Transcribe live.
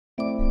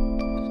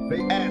They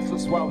ask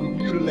us why we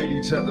mutilate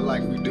each other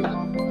like we do.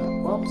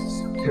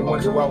 They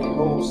wonder why we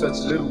hold such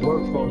little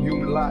worth on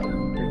human life.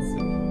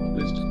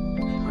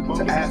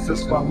 To ask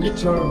us why we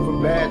turn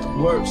from bad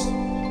to worse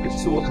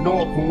is to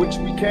ignore from which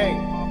we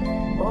came.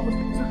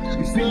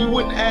 You see, you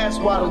wouldn't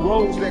ask why the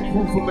rose that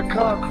grew from the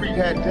concrete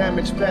had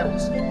damaged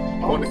petals.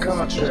 On the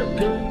contrary,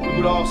 we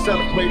would all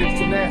celebrate its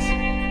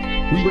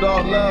tenacity. We would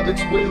all love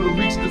its will to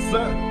reach the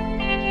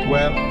sun.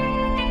 Well,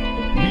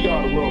 we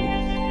are the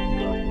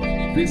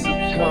rose. This is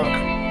the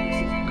concrete.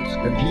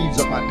 And these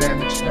are my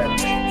damaged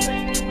petals.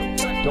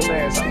 Don't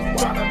ask me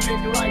why. I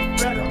make life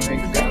better.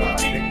 Thank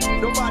God.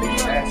 Nobody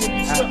likes when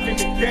you stuck in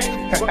the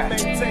game. But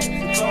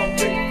maintain it's all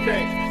they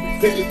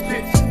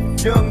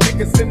young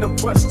niggas in the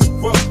rush to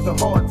growth. The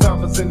hard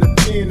timers in the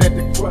pen at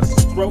the crush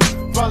throat.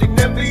 Probably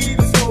never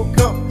even spoke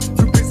up.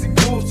 Too busy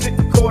bullshit,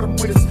 caught him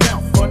with his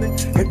mouth running.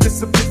 And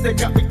this a bitch that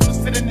got me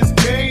twisted in this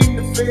game.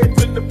 The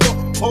feds in the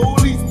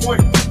police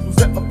point was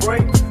at my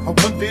brain. I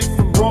wonder if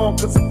I'm wrong,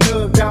 cause I'm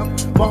dug out.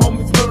 My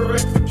homies murder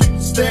execution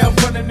style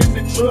running in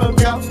the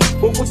drug house.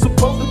 But what's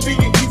supposed to be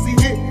an easy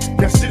hit?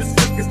 That shit is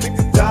slick as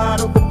niggas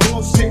died over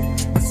bullshit.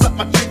 It's like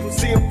my chick was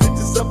seeing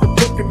pictures of a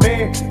broken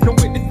man. No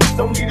witnesses,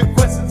 only the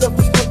questions of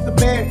the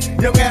man.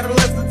 Young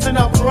adolescents in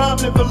our prime,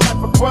 live a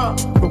life of crime.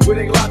 But with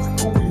ain't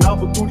logical, we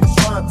hobble through these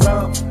trying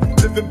times.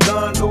 Living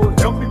blind, Lord,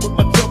 help me with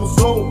my troubled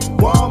soul.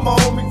 Why all my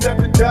homies have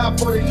to die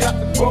before they got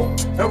to grow?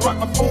 And right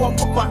before I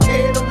put my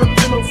head on the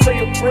pillow, say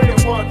a prayer,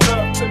 one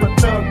love till I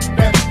turn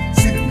back.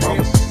 See the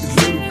man,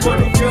 for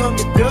the young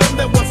and dumb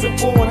that wasn't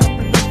born, I've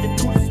been looking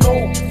through the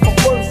storm. My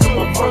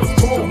first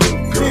born,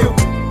 feel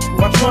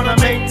while trying to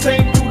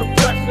maintain through the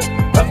pressure.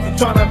 I'm still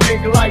trying to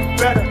make life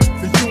better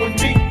for you and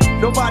me.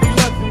 Nobody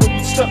loves you when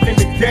you stuck in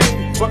the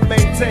game, but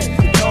maintain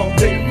it's all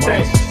day to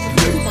day.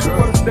 My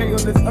first day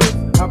on this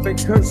earth, I've been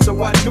cursed, so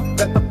I knew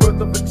that the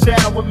birth of a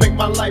child would make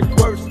my life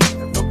worse.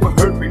 And look what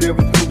hurt me, there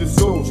was through the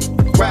souls.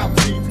 Wild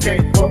seeds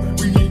came up,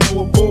 we need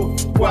you aboard.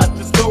 Watch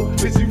us go,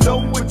 cause you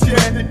know what you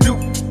had to do.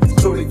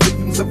 So they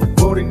victims of a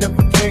war they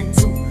never came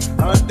to.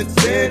 I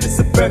understand it's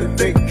a better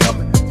day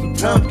coming.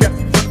 Sometimes got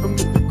to run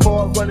with the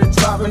car, running,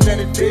 driving,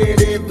 and a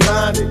dead end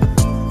blinded.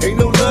 Ain't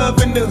no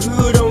love in the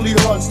hood, only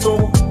heart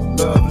storm.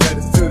 Love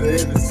letters to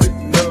the innocent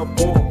and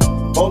unborn.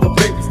 All the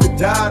babies that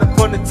died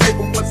upon the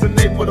table wasn't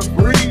able to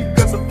breathe.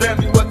 Cause the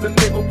family wasn't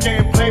able,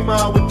 can't blame her,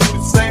 I would do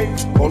the same.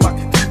 All I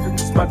could give it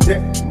was my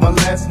debt, my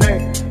last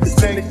name.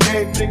 This ain't a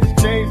game,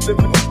 things change,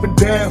 living up and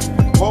down.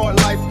 Hard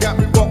life got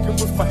me walking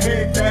with my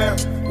head down.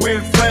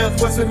 Wearing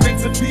flowers wasn't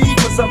meant to be,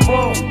 was I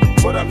wrong?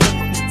 But I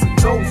never need to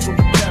know, so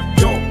we have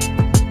young.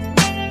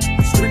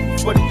 Strictly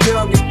for the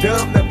young and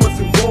dumb, that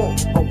wasn't wrong.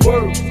 My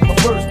words, my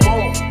first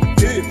born,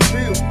 yeah,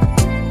 still.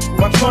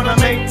 I'm trying to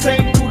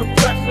maintain through the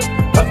pressure.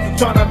 I'm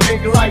still trying to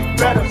make life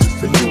better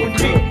for you and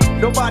me.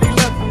 Nobody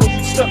loves you when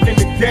you stuck in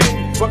the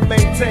game, but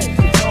maintain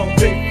it's all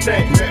day to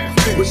day.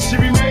 But she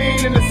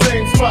remained in the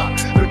same spot.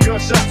 The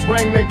gunshots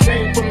rang, they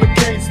came from the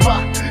game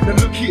spot. Now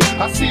look here,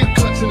 I see her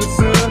clutching the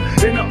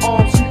sun. In her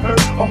arms she hurt,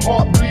 her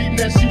heart bleeding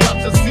as she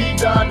watched her seed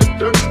die in the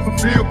dirt.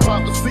 Fulfill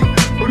prophecy,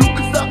 but who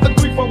can stop the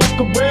grief? I walk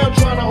around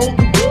trying to hold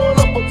the world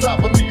up on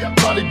top of me. I'd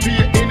probably be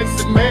an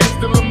innocent man,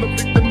 still I'm the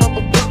victim of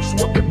a curse.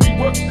 What could be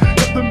worse?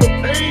 Nothing but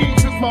pain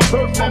since my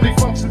birth. Only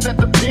functions at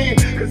the pen,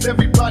 cause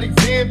everybody's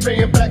in,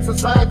 paying back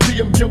society.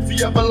 I'm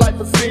guilty of a life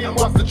of sin.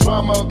 Once the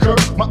trauma occur,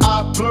 my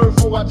eyes blur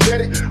before I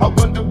jet it. I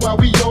wonder why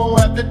we all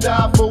have to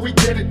die before we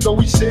get it. Though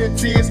we shed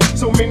tears,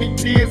 so many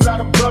tears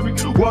out of blurry.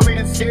 Worried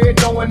and scared,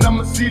 knowing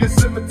I'ma see the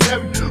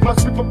cemetery.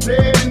 Must be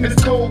prepared in this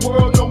cold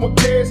world, no one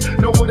cares,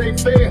 no one ain't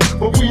fair.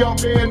 But we all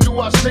bear and do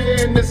our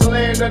share in this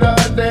land of the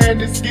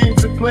underhanded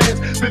schemes and plans.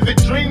 Vivid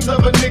dreams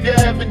of a nigga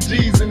having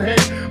G's in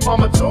hand.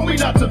 Mama told me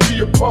not to be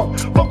a punk.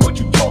 Fuck what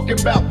you talking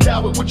about,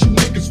 coward, what you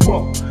niggas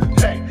want?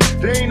 Hey,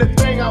 there ain't a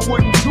thing I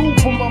wouldn't do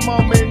for my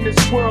mama in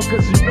this world,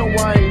 cause you know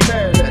I ain't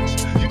mad at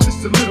you. You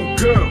just a little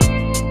girl.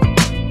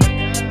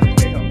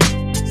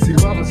 See,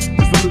 mama's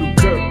just a little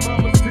girl.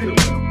 Mama's still a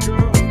little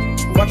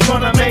girl. I'm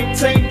trying to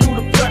maintain through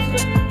the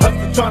pressure.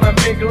 I'm still trying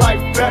to make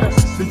life better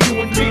for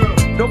you and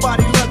me.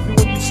 Nobody loves you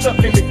when you stuck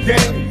in the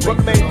game,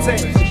 but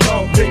maintain it's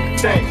all day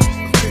to day.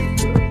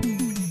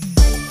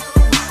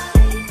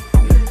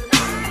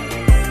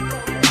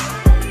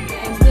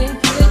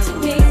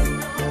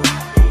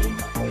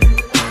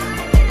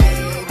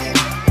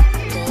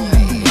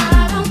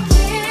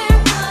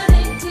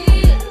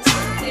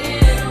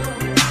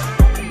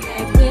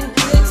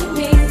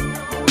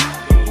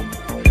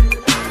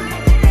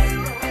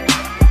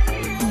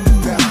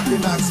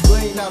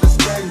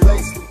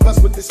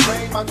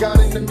 I got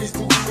enemies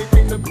to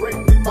anything to great.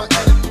 My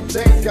attitude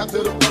changed, got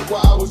to the point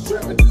where I was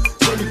driven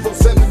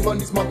 24/7,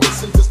 money's my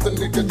mission, just a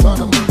nigga trying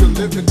to make a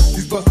living.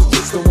 These busters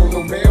just don't want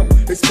no mail.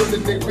 They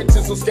spending their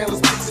riches on scandalous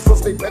bitches,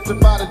 plus they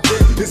petrified of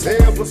death. This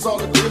hell, plus all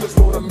the dealers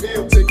want a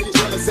meal ticket.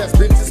 Jealous ass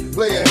bitches,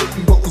 play a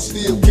hating, but we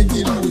still kick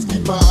it. Always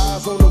keep my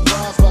eyes on the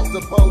prize, lost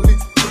the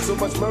police. So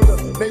much murder,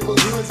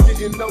 neighborhoods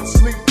getting no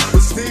sleep.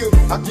 But still,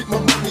 I get my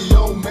money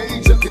on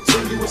major,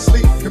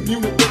 continuously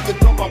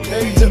communicating on my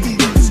page.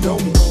 Don't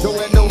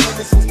have no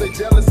limits, so stay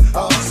jealous.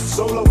 I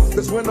hustle solo.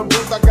 when I'm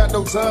broke, I got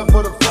no time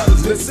for the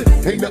fellas. Listen,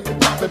 ain't nothing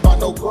poppin' by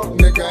no broke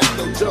nigga, ain't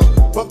no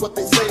joke. Fuck what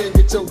they say and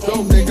get your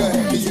dough, nigga.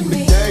 Happy in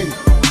the game.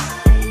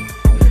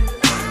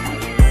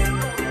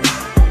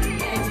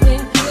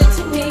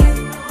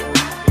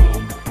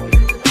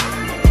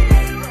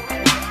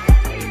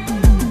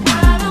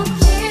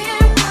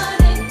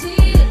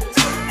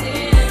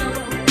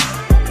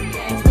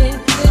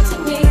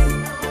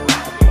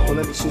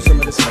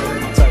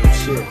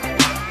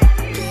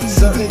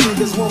 Certain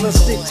niggas wanna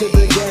stick to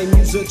the game,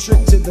 use a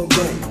trick to the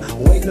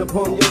game. Waiting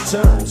upon your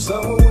turn, so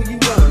will you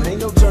learn?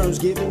 Ain't no terms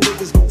giving,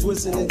 niggas be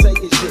twisting and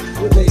taking shit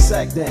with they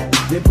sack down,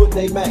 then put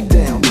they Mac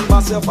down. Me,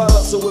 myself, I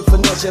hustle with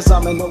finesse, yes,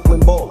 I'm an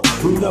Oakland baller.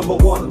 Rule number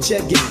one,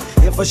 check it.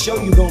 If I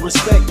show you gon'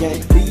 respect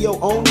game, be your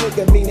own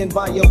nigga, meaning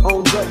by your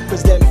own dope.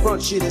 Cause that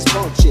front shit is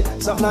funk shit,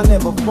 something I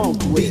never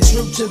funked with. Be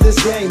true to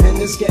this game, and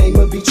this game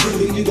will be true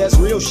to you, that's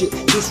real shit.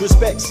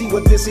 Disrespect, see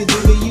what this will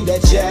do to you.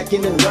 That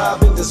jacking and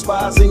robbing,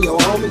 despising your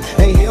homie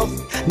ain't healthy.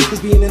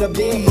 Niggas being in a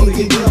bed, gonna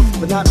get healthy,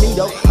 but not me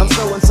though. I'm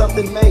sowing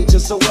something major,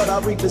 so what I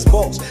reap is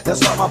false.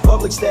 That's why my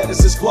public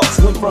status is false.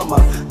 Went from a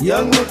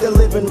young nigga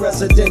living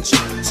residential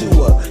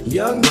to a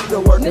young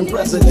nigga working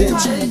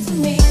presidential.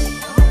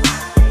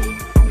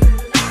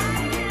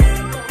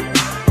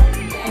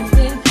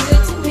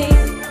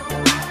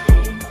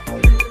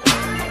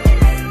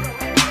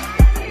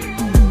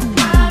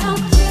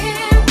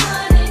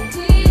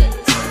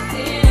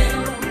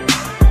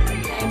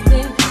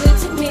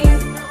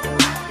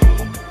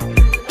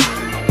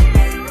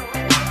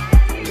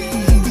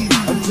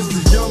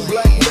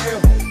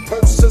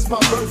 My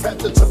birth had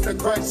to tough that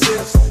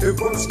crisis. If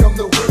worse come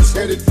to worse,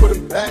 headed for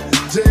the back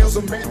jails,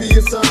 or maybe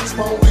it's honest.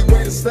 My only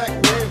way to stack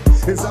man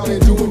is out here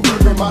doing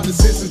work, and my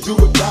decisions do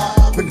or die.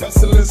 Been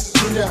hustling since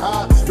junior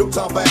high, no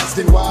time for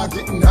asking why.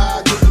 Getting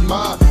high, getting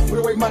mine. Put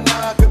away my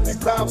 9, cause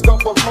these times come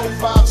from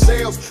 4-5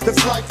 sales. This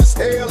life is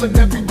hell and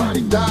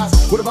everybody dies.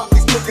 What about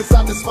these niggas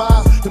I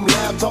despise? Them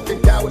loud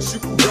talking cowards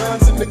shooting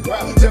guns in the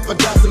crowd,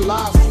 jeopardizing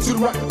lives. Shoot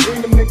right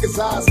between them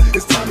niggas' eyes.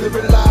 It's time to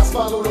realize,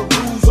 follow the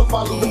rules or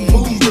follow the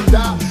moves to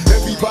die.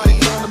 Everybody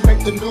trying to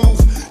make the news.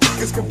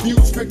 Niggas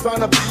confused, straight trying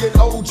to be an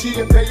OG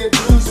and pay your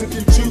dues. If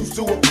you choose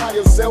to apply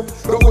yourself,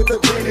 go with the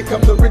grain. Here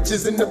come the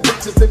riches and the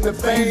bitches and the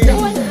fame.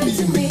 Be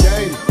in the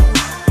game.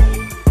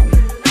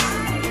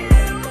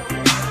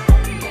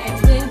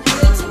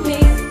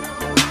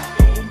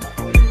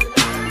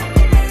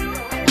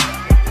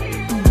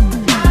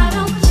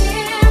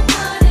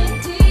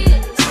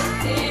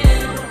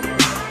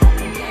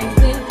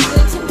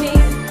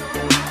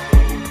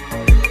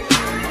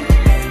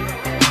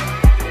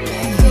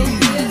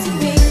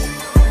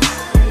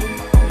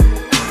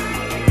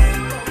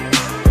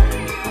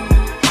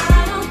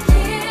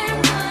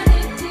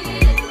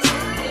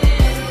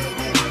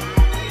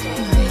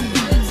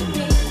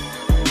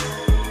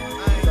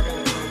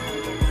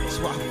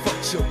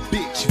 Your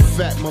bitch, you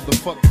fat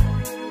motherfucker.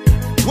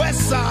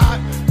 West Side,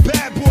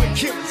 bad boy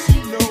killers.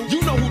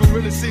 You know who the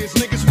realest is,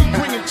 niggas. We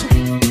bring it to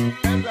you.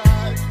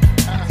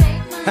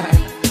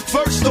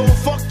 First off,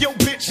 fuck your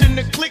bitch in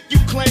the clique you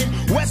claim.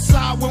 West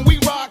Side, when we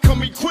ride,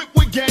 come equipped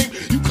with game.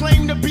 You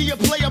claim to be a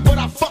player, but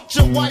I fucked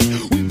your wife.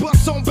 We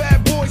bust on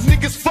bad boys,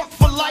 niggas fuck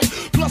for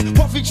life. Plus,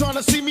 Puffy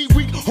tryna see me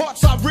weak,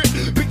 hearts I rip.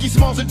 Biggie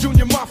Smalls and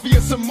Junior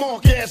Mafia, some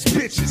mark ass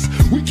bitches.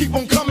 We keep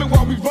on coming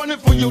while we running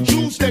for your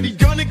jewels. Steady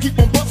gunning, keep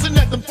on busting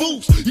at them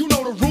fools. You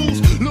know the rules.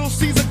 Lil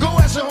Caesar, go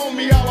ask your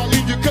homie how I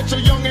leave you. Cut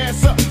your young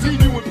ass up,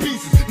 leave you in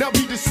pieces. Now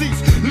be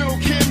deceased. Lil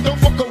Kim, don't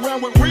fuck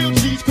around with real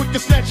G's. Quick to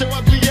snatch your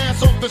ugly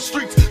ass off the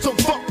streets. So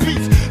fuck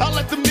peace. I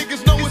let them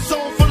niggas know it's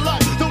on for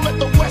life. Don't let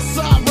the West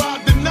Side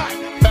ride the night.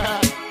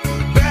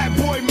 Bad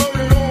boy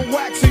murdered on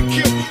wax and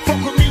kill.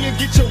 Fuck with me and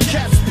get your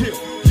cats peeled.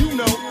 You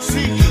know,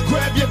 see,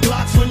 grab your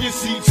Glocks when you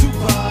see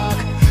Tupac.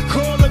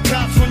 Call the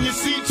cops when you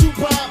see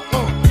Tupac.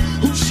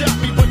 Who shot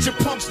me, but your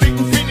pumps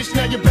didn't finish.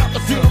 Now you're about to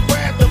feel the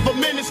wrath of a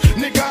menace.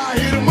 Nigga, I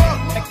hit him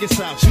up. Check this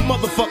out, you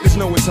motherfuckers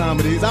know what time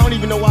it is. I don't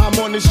even know why I'm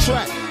on this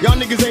track. Y'all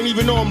niggas ain't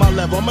even on my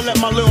level. I'ma let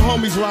my little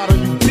homies ride on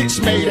you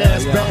bitch made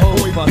ass bad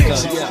boy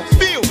bitches.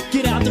 Feel.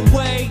 Get out the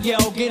way,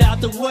 yo, get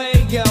out the way,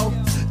 yo.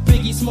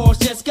 Biggie Smalls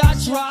just got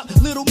dropped.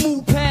 Little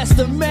move past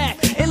the Mac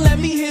and let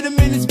me hit him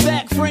in his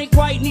back. Frank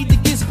White need to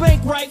get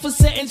spanked right for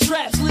setting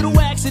traps. Little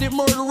accident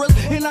murderers,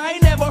 and I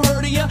ain't never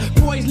heard of ya.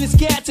 Poisonous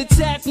cats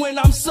attack when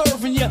I'm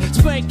serving ya.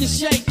 Spank and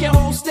shake your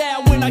whole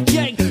style when I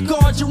yank.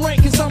 Guard your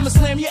rank, cause I'ma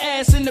slam your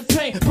ass in the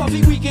paint.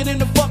 Puffy weaker than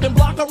the fucking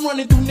block I'm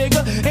running through,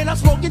 nigga. And I'm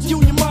smoking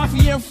Junior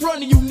Mafia in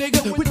front of you,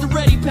 nigga. With the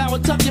ready power,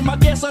 tucking my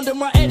gas under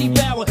my Eddie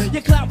Bauer.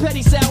 Your clout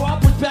petty sour, I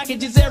push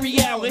packages every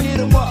hour. Hit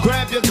 'em up.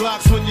 Grab your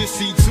Glocks when you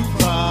see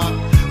Tupac.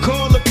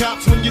 Call the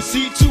cops when you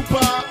see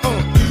Tupac.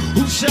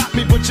 Who shot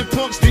me, but your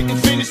pumps didn't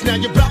finish. Now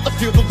you're about to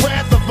feel the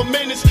wrath of a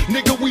menace.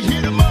 Nigga, we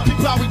hit 'em up.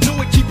 People, how we do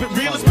it, keep it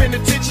real. It's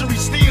penitentiary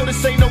steel.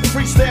 This ain't no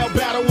freestyle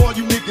battle. All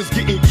you niggas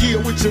getting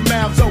killed with your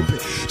mouths open.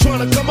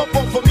 Trying to come up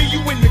off of me, you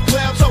in the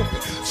clouds open.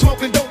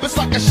 Smoking dope, it's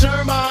like a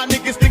Sherman.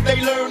 Niggas think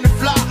they learn to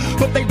fly,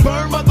 but they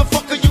burn,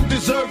 motherfucker, you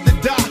deserve to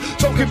die.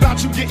 Talking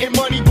about you getting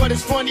money, but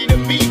it's funny to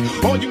me.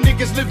 All you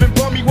niggas living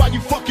bummy while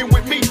you fucking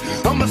with me.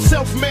 I'm a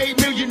self-made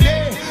millionaire.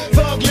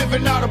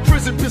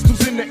 prison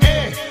pistols in the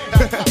air.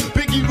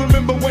 Biggie,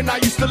 remember when I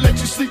used to let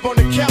you sleep on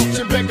the couch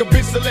and beg a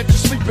bitch to let you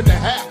sleep in the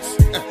house?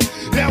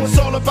 Now it's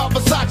all about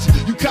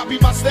Versace. You copy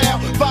my style.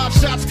 5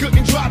 shots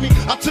couldn't drop me.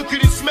 I took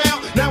it and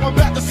smiled. Now I'm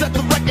about to set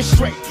the record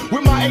straight.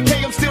 With my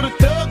AK, I'm still the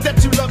thug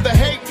that you love to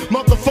hate.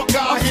 Motherfucker,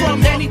 I'm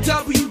from any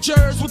W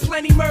jurors with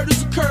plenty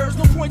murders occurs.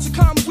 No points of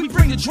commas, we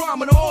bring the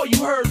drama to all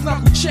you heard.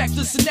 Knuckle check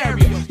the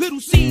scenario. Little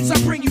C's, I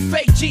bring you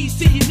fake G's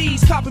to your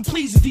knees. Copping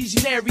please at these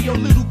scenario.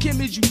 Little Kim,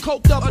 is you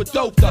coked up or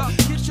doped up?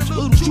 Get your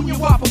little junior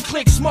whopper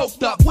click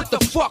smoked up. What the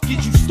fuck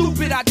is you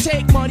stupid? I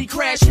take money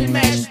crashing and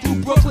mashing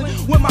through Brooklyn.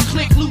 With my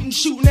click looting,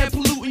 shooting and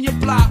polluting your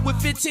block.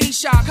 With 15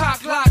 shot,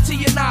 cock lock till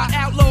you're not.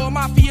 Outlaw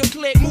mafia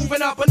click,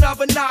 moving up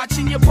another notch.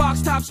 In your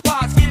box top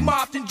spots, get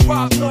mopped and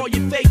dropped. And all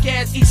your fake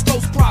ass East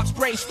Coast props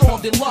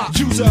brainstormed and locked.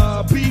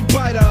 User, beat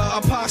biter,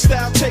 a pop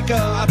style taker.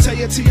 I tell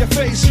you to your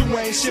face, you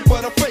ain't shit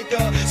but a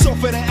faker. So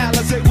for the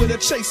Alizé with a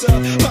chaser,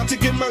 about to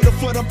get murdered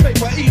for the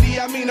paper. Edie,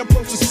 I mean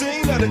approach the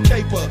scene of the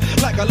caper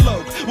like a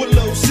loke with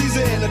low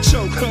Caesar and a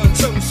choke,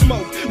 toting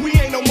smoke. We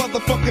ain't no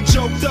motherfucking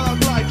joke.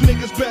 Thug life,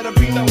 niggas better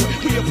be knowing.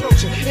 We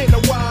approaching in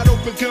a wide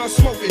open gun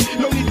smoking.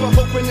 No need for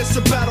hoping it's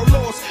a battle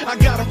lost. I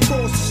got them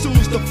crossed as soon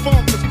as the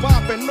funk is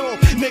popping off.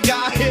 Nigga,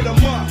 I hit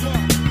 'em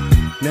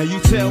up. Now you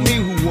tell me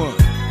who won.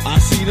 I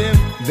see them,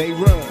 they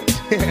run.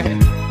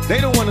 They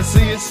don't wanna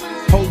see us.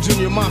 Whole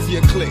Junior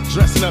Mafia clique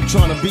dressing up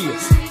trying to be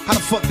us. How the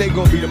fuck they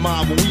gonna be the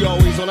mob when we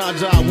always on our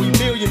job? We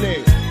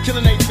millionaires.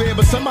 Killing ain't fair,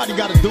 but somebody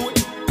gotta do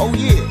it. Oh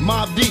yeah,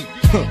 Mob Deep.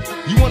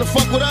 You wanna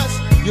fuck with us?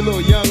 You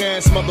little young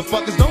ass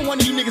motherfuckers. Don't one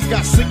of you niggas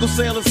got sickle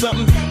cell or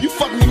something? You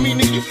fucking with me,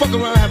 nigga. You fuck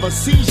around, have a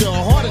seizure or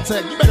a heart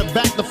attack. You better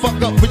back the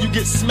fuck up before you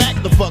get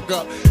smacked the fuck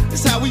up.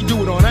 That's how we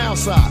do it on our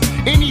side.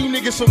 Any of you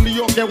niggas from New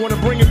York that wanna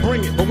bring it,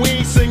 bring it. But we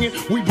ain't singing,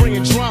 we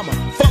bringing drama.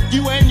 Fuck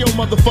you and your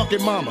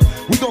motherfucking mama.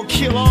 We gon'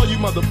 kill all you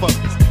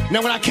motherfuckers.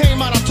 Now when I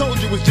came out, I told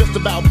you it was just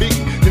about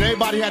Biggie. Then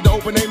everybody had to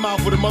open their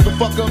mouth with a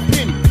motherfucker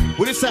opinion.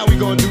 Well, this how we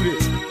gonna do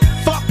this.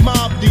 Fuck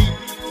Mob Deep.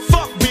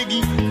 Fuck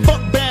Biggie.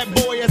 Fuck Bad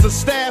Boy as a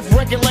staff,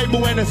 record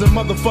label, and as a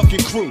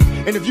motherfucking crew.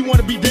 And if you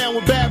wanna be down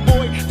with Bad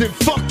Boy, then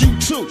fuck you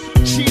too.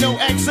 Chino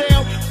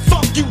XL,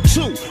 fuck you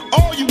too.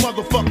 All you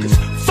motherfuckers,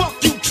 fuck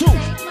you too.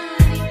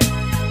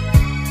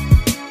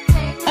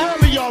 All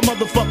of y'all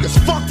motherfuckers,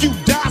 fuck you,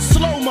 die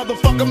slow,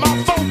 motherfucker. My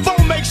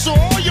phone make sure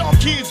all y'all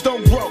kids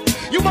don't grow.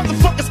 You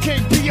motherfuckers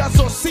can't be us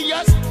or see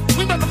us.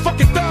 We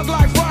motherfucking thug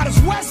life riders,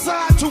 west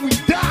side till we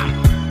die.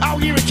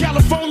 Out here in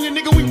California,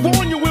 nigga, we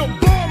warn you, we'll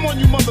bomb on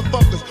you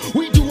motherfuckers.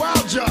 We do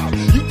our job.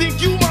 You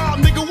think you mob,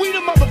 nigga, we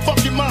the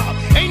motherfucking mob.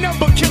 Ain't nothing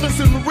but killers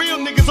and the real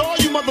niggas, all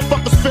you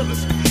motherfuckers feel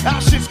us.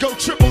 Our shits go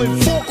triple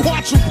and 4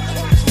 quadruple.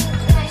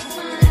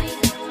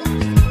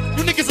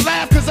 You niggas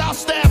laugh cause our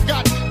staff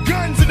got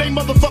guns in they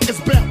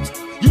motherfuckers' belts.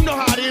 You know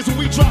how it is when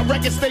we drop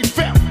records, they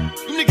felt.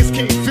 You niggas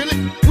can't feel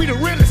it, we the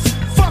realest.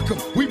 Fuck 'em,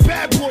 we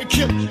Bad Boy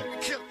killers.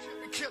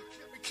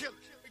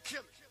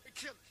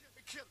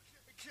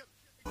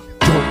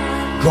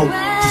 Don't go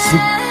to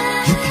sleep.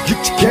 You can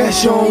get your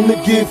cash on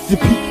and give the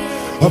peep.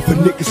 Other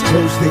niggas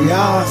close their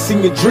eyes,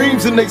 singing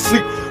dreams in they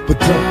sleep. But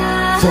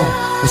don't fall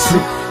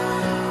asleep.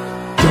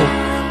 Don't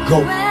go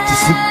to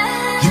sleep.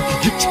 You can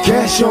get your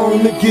cash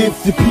on and give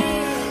the peep.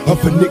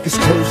 Other niggas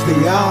close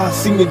their eyes,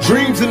 singing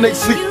dreams in they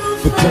sleep.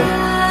 But don't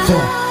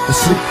fall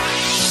asleep.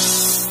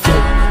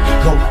 Don't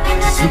go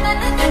to sleep.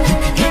 You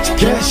can get your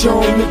cash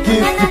on and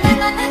give the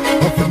peep.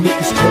 Other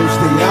niggas close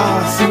their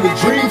eyes, singing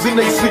dreams in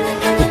they sleep.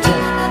 But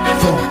don't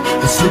fall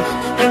asleep.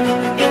 Don't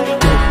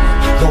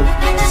go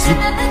to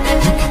sleep.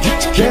 You can get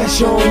your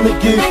cash on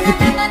and give the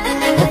peep.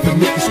 Other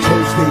niggas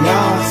close their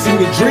eyes,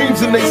 singing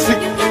dreams in they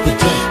sleep. But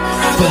don't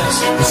fall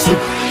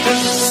asleep.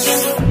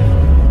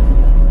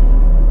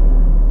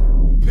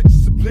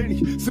 Pictures of plenty,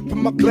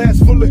 sipping my glass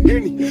full of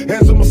Henny.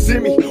 Hands on my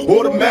semi,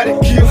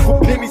 automatic kill for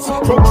pennies.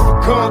 Approach for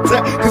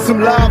contact, cause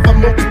I'm live, I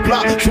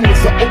multiply. Soon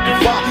as I open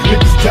fire,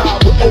 niggas die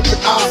with open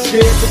eyes.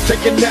 Scared of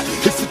taking that,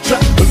 it's a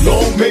trap. A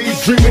long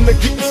maze, dreaming of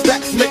getting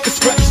stacks. Make a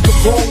scratch the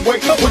wrong way.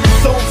 What the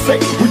song say,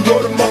 we know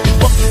the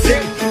motherfuckers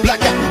dead.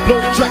 Black out, blow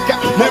the track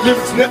out. My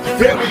lyrics never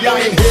vary. I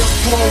inhale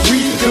strong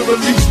weed to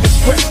release the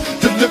stress.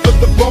 Deliver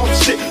the wrong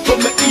shit from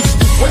the east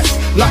to west.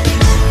 Like,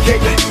 yeah,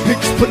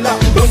 niggas pull out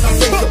when I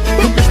say so.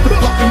 The Mr.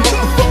 Fucking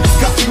motherfuckers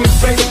got you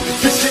insane.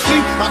 Efficiently,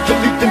 I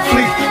delete and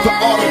flee. The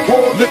art of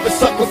war, live a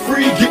sucker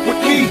free. Get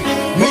with me,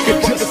 nigga,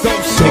 just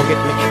don't sing it.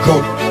 Go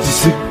to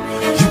sleep.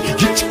 You can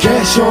get your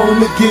cash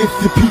on and give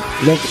the peep.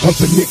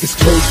 Other niggas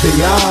close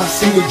their eyes,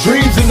 singing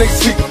dreams and they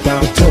sleep.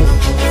 But don't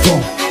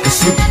fall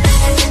asleep.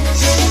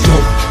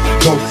 Don't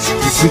go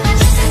to sleep.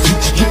 You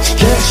can get your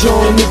cash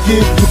on and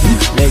give the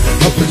peep.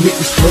 Other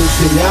niggas close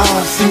their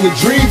eyes, singing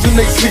dreams and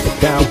they sleep.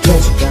 But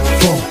don't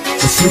fall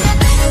asleep.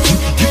 You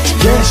can get your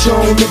cash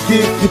on and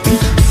give the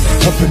peep.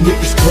 Other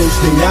niggas close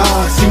their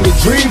eyes, singing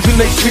dreams and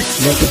they sleep.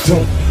 But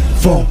don't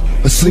fall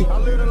asleep.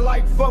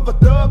 Of a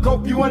thug,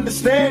 hope you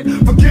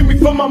understand. Forgive me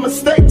for my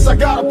mistakes, I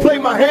gotta play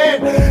my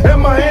hand.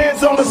 And my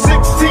hands on the 16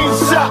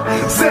 shot,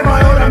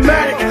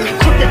 semi-automatic,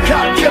 crooked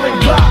cop killing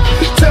block.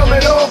 Tell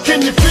it all,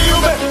 can you feel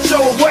that?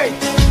 Show away.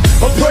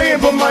 I'm praying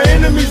but my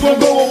enemies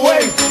won't go away.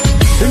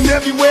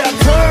 everywhere I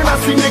turn, I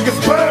see niggas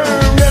burn.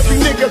 Every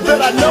nigga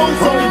that I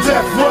know's on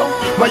death row.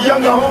 My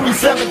younger homie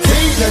 17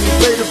 and he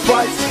paid the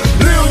price.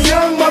 Lil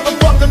young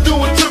motherfucker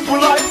doing triple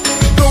life.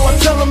 Though I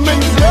tell him in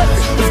his neck,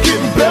 it's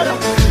getting better.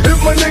 If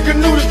my nigga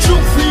knew the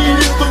truth, he'd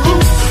hit the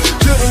roof.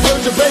 Just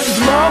heard your baby's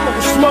mama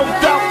was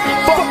smoked out.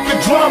 Fuck the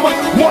drama,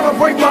 wanna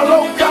break my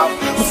loc out.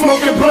 For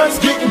smoking blunts,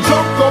 getting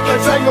drunk off that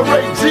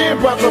Tangeray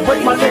gin. Brother,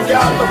 break my nigga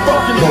out the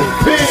fucking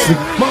pen.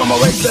 Mama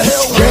raised the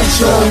hell with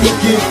Cash on the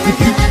gift if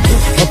you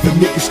up and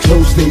niggas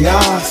close their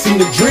eyes. Seen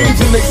the dreams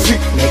and they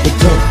sleep. Never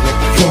done,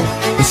 fall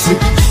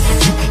asleep.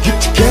 You can get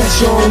your cash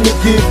on the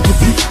gift if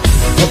you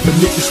up and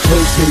niggas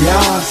close their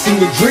eyes. Seen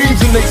the dreams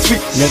and they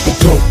sleep. Never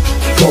don't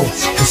fall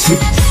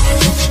asleep.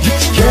 You can get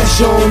your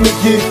cash on the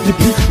gift if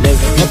you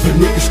up and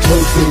niggas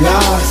close their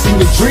eyes. Seen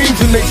the dreams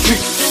and they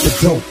sleep. But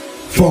don't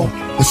fall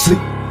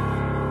asleep.